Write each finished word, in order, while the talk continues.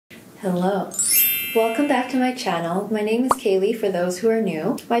Hello. Welcome back to my channel. My name is Kaylee for those who are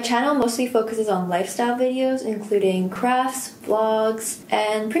new. My channel mostly focuses on lifestyle videos, including crafts, vlogs,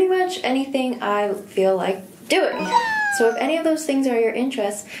 and pretty much anything I feel like doing. So if any of those things are your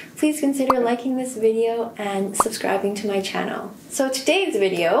interest, please consider liking this video and subscribing to my channel. So today's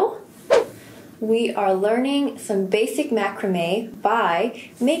video, we are learning some basic macrame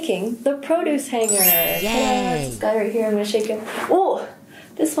by making the produce hanger. Yay! It's got it right here. I'm gonna shake it. Oh!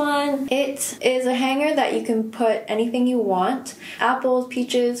 This one, it is a hanger that you can put anything you want. Apples,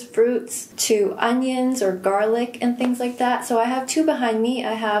 peaches, fruits, to onions or garlic and things like that. So I have two behind me.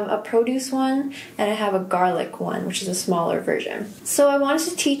 I have a produce one and I have a garlic one, which is a smaller version. So I wanted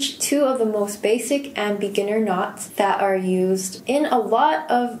to teach two of the most basic and beginner knots that are used in a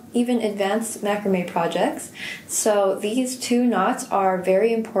lot of even advanced macrame projects. So these two knots are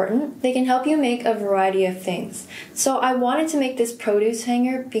very important. They can help you make a variety of things. So I wanted to make this produce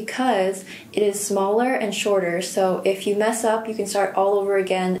hanger because it is smaller and shorter, so if you mess up you can start all over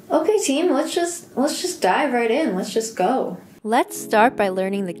again. Okay team, let's just dive right in. Let's just go. Let's start by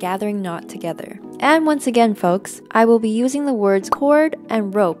learning the gathering knot together. And once again folks, I will be using the words cord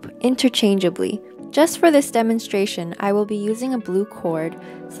and rope interchangeably. Just for this demonstration, I will be using a blue cord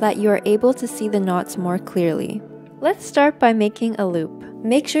so that you are able to see the knots more clearly. Let's start by making a loop.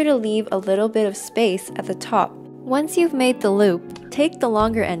 Make sure to leave a little bit of space at the top. Once you've made the loop, take the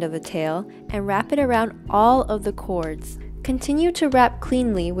longer end of the tail and wrap it around all of the cords. Continue to wrap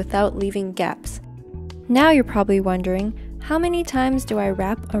cleanly without leaving gaps. Now you're probably wondering, how many times do I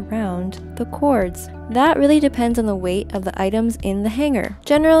wrap around the cords? That really depends on the weight of the items in the hanger.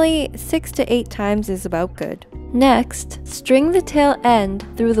 Generally, 6 to 8 times is about good. Next, string the tail end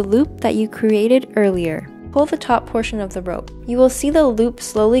through the loop that you created earlier. Pull the top portion of the rope. You will see the loop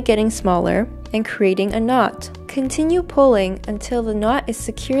slowly getting smaller and creating a knot. Continue pulling until the knot is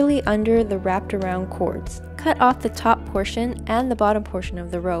securely under the wrapped around cords. Cut off the top portion and the bottom portion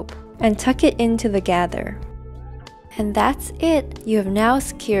of the rope and tuck it into the gather. And that's it! You have now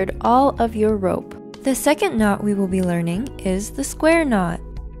secured all of your rope. The second knot we will be learning is the square knot.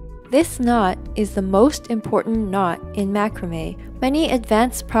 This knot is the most important knot in macrame. Many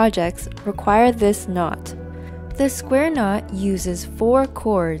advanced projects require this knot. The square knot uses 4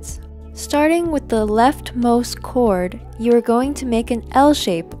 cords. Starting with the leftmost cord, you are going to make an L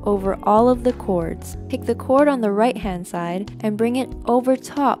shape over all of the cords. Take the cord on the right hand side and bring it over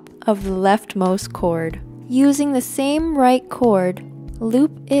top of the leftmost cord. Using the same right cord,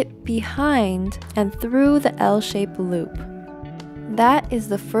 loop it behind and through the L-shaped loop. That is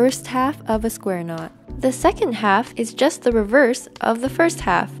the first half of a square knot. The second half is just the reverse of the first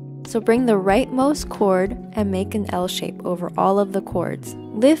half. So bring the rightmost cord and make an L shape over all of the cords.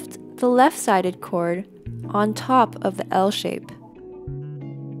 Lift the left-sided cord on top of the L shape.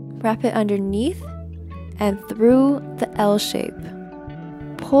 Wrap it underneath and through the L shape.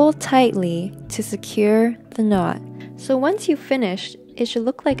 Pull tightly to secure the knot. So once you've finished, it should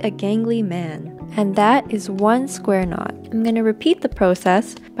look like a gangly man. And that is one square knot. I'm going to repeat the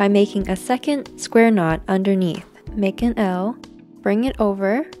process by making a second square knot underneath. Make an L, bring it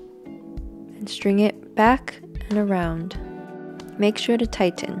over, and string it back and around. Make sure to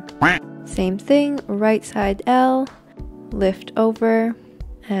tighten. Same thing, right side L, lift over,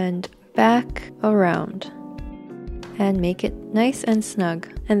 and back around. And make it nice and snug.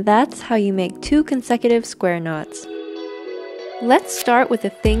 And that's how you make 2 consecutive square knots. Let's start with the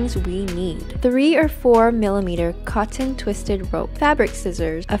things we need. 3 or 4 millimeter cotton twisted rope, fabric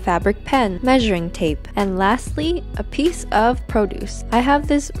scissors, a fabric pen, measuring tape, and lastly, a piece of produce. I have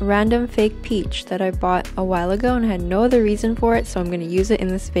this random fake peach that I bought a while ago and had no other reason for it, so I'm going to use it in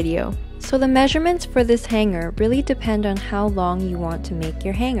this video. So the measurements for this hanger really depend on how long you want to make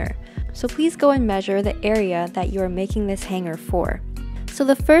your hanger. So please go and measure the area that you are making this hanger for. So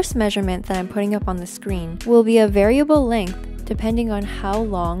the first measurement that I'm putting up on the screen will be a variable length depending on how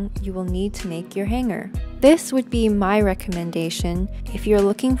long you will need to make your hanger. This would be my recommendation if you're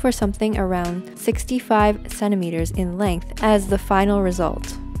looking for something around 65 centimeters in length as the final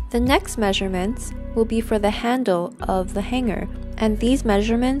result. The next measurements will be for the handle of the hanger, and these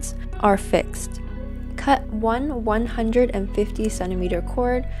measurements are fixed. Cut one 150 centimeter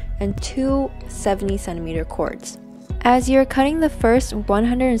cord and 2 70 centimeter cords. As you're cutting the first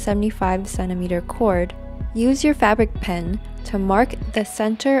 175 centimeter cord, use your fabric pen to mark the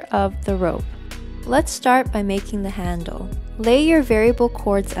center of the rope. Let's start by making the handle. Lay your variable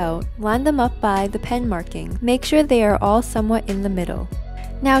cords out, line them up by the pen marking. Make sure they are all somewhat in the middle.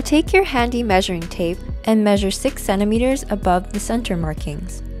 Now take your handy measuring tape and measure 6 centimeters above the center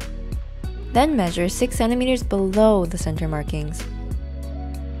markings. Then measure 6 centimeters below the center markings.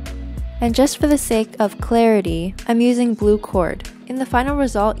 And just for the sake of clarity, I'm using blue cord. In the final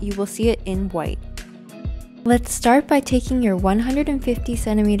result, you will see it in white. Let's start by taking your 150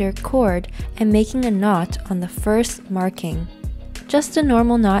 centimeter cord and making a knot on the first marking. Just a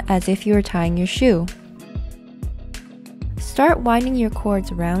normal knot as if you were tying your shoe. Start winding your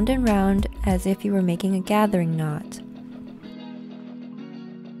cords round and round as if you were making a gathering knot.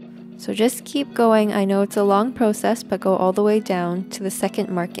 So just keep going. I know it's a long process, but go all the way down to the second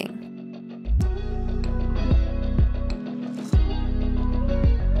marking.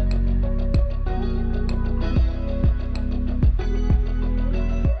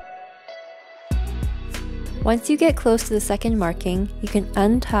 Once you get close to the second marking, you can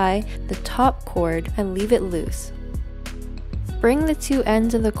untie the top cord and leave it loose. Bring the two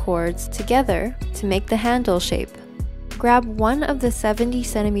ends of the cords together to make the handle shape. Grab one of the 70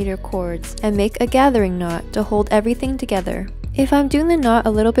 centimeter cords and make a gathering knot to hold everything together. If I'm doing the knot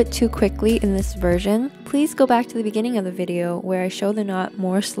a little bit too quickly in this version, please go back to the beginning of the video where I show the knot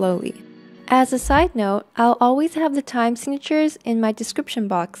more slowly. As a side note, I'll always have the time signatures in my description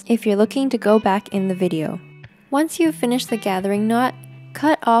box if you're looking to go back in the video. Once you've finished the gathering knot,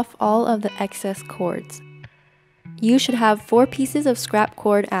 cut off all of the excess cords. You should have 4 pieces of scrap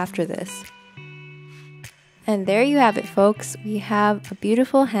cord after this. And there you have it, folks. We have a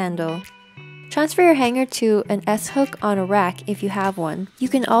beautiful handle. Transfer your hanger to an S-hook on a rack if you have one. You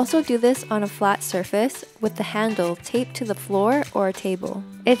can also do this on a flat surface with the handle taped to the floor or a table.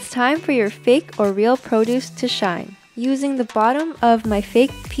 It's time for your fake or real produce to shine. Using the bottom of my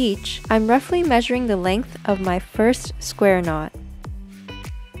fake peach, I'm roughly measuring the length of my first square knot.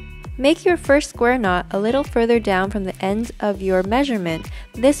 Make your first square knot a little further down from the end of your measurement.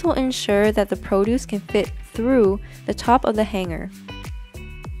 This will ensure that the produce can fit through the top of the hanger.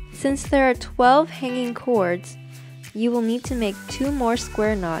 Since there are 12 hanging cords, you will need to make 2 more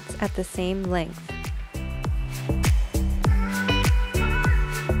square knots at the same length.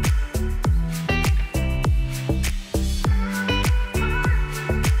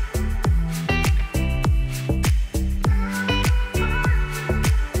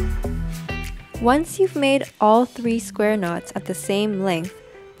 Once you've made all 3 square knots at the same length,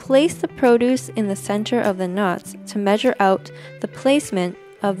 place the produce in the center of the knots to measure out the placement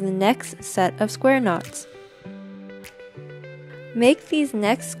of the next set of square knots. Make these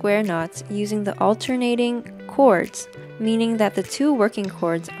next square knots using the alternating cords, meaning that the 2 working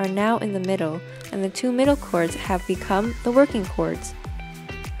cords are now in the middle and the 2 middle cords have become the working cords.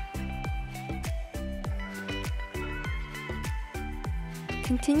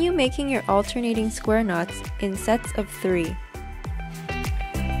 Continue making your alternating square knots in sets of 3.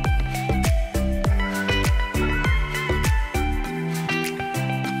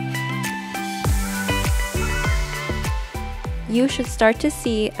 You should start to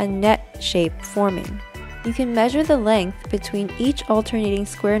see a net shape forming. You can measure the length between each alternating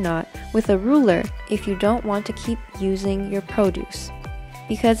square knot with a ruler if you don't want to keep using your produce.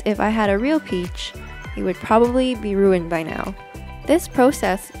 Because if I had a real peach, it would probably be ruined by now. This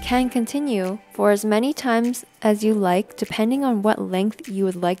process can continue for as many times as you like depending on what length you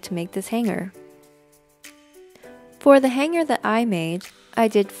would like to make this hanger. For the hanger that I made, I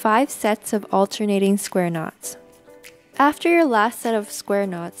did 5 sets of alternating square knots. After your last set of square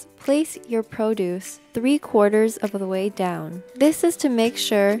knots, place your produce 3/4 of the way down. This is to make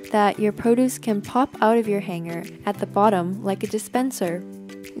sure that your produce can pop out of your hanger at the bottom like a dispenser.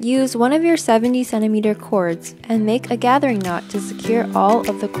 Use one of your 70 centimeter cords and make a gathering knot to secure all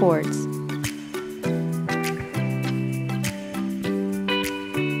of the cords.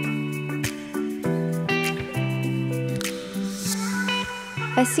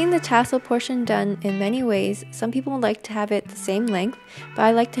 I've seen the tassel portion done in many ways. Some people like to have it the same length, but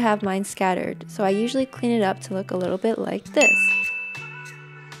I like to have mine scattered, so I usually clean it up to look a little bit like this.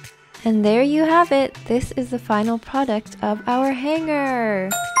 And there you have it. This is the final product of our hanger.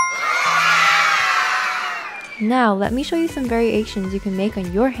 Now let me show you some variations you can make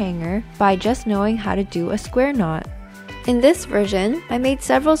on your hanger by just knowing how to do a square knot. In this version, I made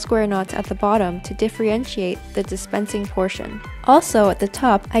several square knots at the bottom to differentiate the dispensing portion. Also at the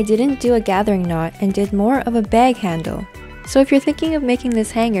top, I didn't do a gathering knot and did more of a bag handle. So if you're thinking of making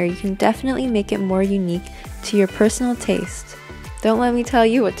this hanger, you can definitely make it more unique to your personal taste. Don't let me tell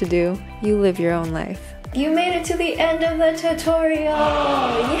you what to do. You live your own life. You made it to the end of the tutorial!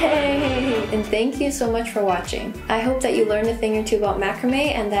 Yay! And thank you so much for watching. I hope that you learned a thing or two about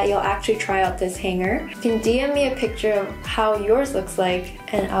macrame and that you'll actually try out this hanger. You can DM me a picture of how yours looks like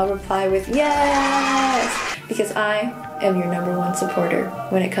and I'll reply with yes! Because I am your #1 supporter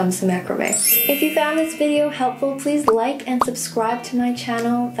when it comes to macrame. If you found this video helpful, please like and subscribe to my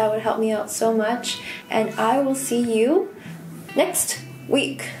channel. That would help me out so much. And I will see you next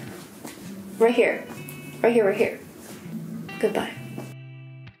week. Right here. Right here, right here. Goodbye.